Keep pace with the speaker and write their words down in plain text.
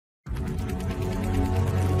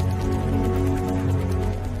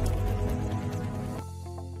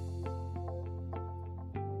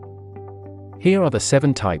Here are the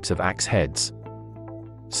 7 types of axe heads.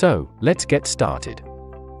 So, let's get started.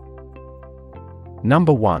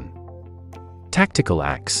 Number 1. Tactical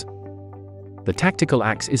axe. The tactical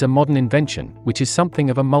axe is a modern invention, which is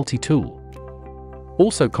something of a multi-tool.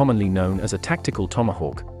 Also commonly known as a tactical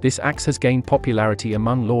tomahawk, this axe has gained popularity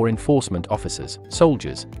among law enforcement officers,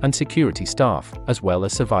 soldiers, and security staff, as well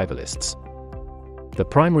as survivalists. The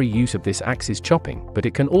primary use of this axe is chopping, but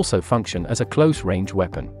it can also function as a close-range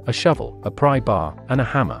weapon, a shovel, a pry bar, and a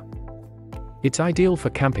hammer. It's ideal for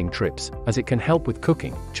camping trips, as it can help with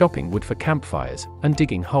cooking, chopping wood for campfires, and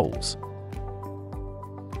digging holes.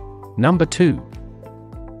 Number 2.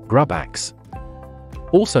 Grub axe.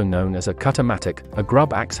 Also known as a cutter mattock, a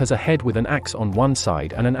grub axe has a head with an axe on one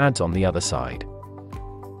side and an adze on the other side.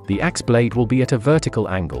 The axe blade will be at a vertical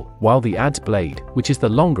angle, while the adze blade, which is the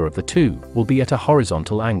longer of the two, will be at a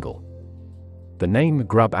horizontal angle. The name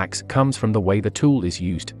grub axe comes from the way the tool is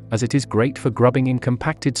used, as it is great for grubbing in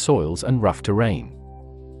compacted soils and rough terrain.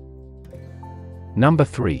 Number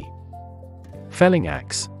 3. Felling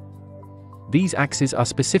axe. These axes are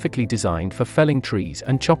specifically designed for felling trees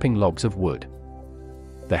and chopping logs of wood.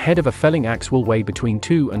 The head of a felling axe will weigh between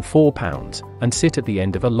 2 and 4 pounds, and sit at the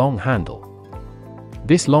end of a long handle.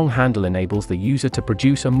 This long handle enables the user to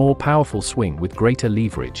produce a more powerful swing with greater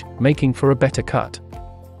leverage, making for a better cut.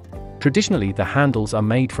 Traditionally, the handles are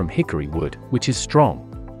made from hickory wood, which is strong.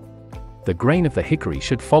 The grain of the hickory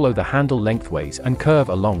should follow the handle lengthways and curve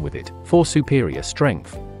along with it, for superior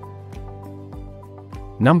strength.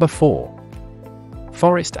 Number 4.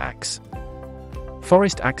 Forest axe.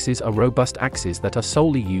 Forest axes are robust axes that are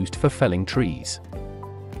solely used for felling trees.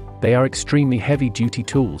 They are extremely heavy-duty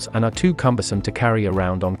tools and are too cumbersome to carry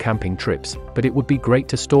around on camping trips, but it would be great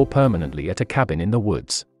to store permanently at a cabin in the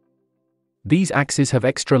woods. These axes have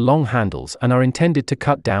extra long handles and are intended to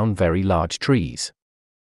cut down very large trees.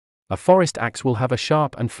 A forest axe will have a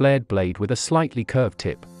sharp and flared blade with a slightly curved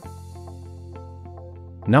tip.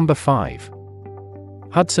 Number 5.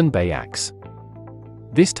 Hudson Bay axe.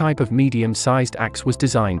 This type of medium-sized axe was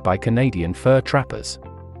designed by Canadian fur trappers.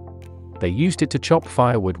 They used it to chop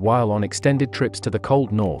firewood while on extended trips to the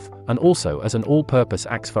cold north, and also as an all-purpose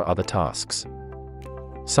axe for other tasks.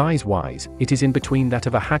 Size-wise, it is in between that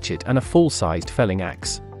of a hatchet and a full-sized felling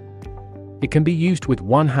axe. It can be used with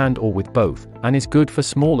one hand or with both, and is good for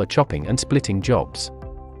smaller chopping and splitting jobs.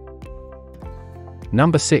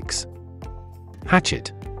 Number 6.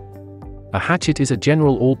 Hatchet. A hatchet is a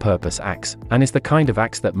general all-purpose axe, and is the kind of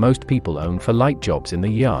axe that most people own for light jobs in the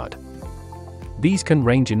yard. These can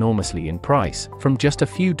range enormously in price, from just a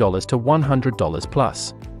few dollars to $100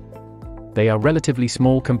 plus. They are relatively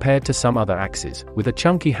small compared to some other axes, with a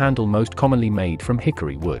chunky handle most commonly made from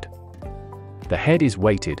hickory wood. The head is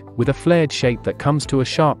weighted, with a flared shape that comes to a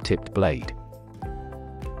sharp-tipped blade.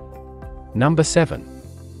 Number 7.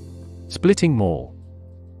 Splitting maul.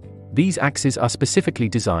 These axes are specifically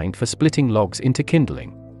designed for splitting logs into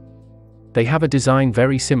kindling. They have a design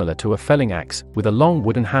very similar to a felling axe, with a long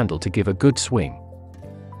wooden handle to give a good swing.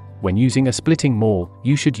 When using a splitting maul,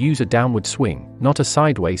 you should use a downward swing, not a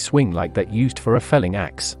sideways swing like that used for a felling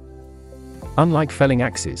axe. Unlike felling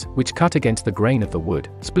axes, which cut against the grain of the wood,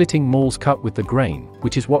 splitting mauls cut with the grain,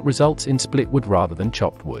 which is what results in split wood rather than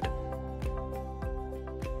chopped wood.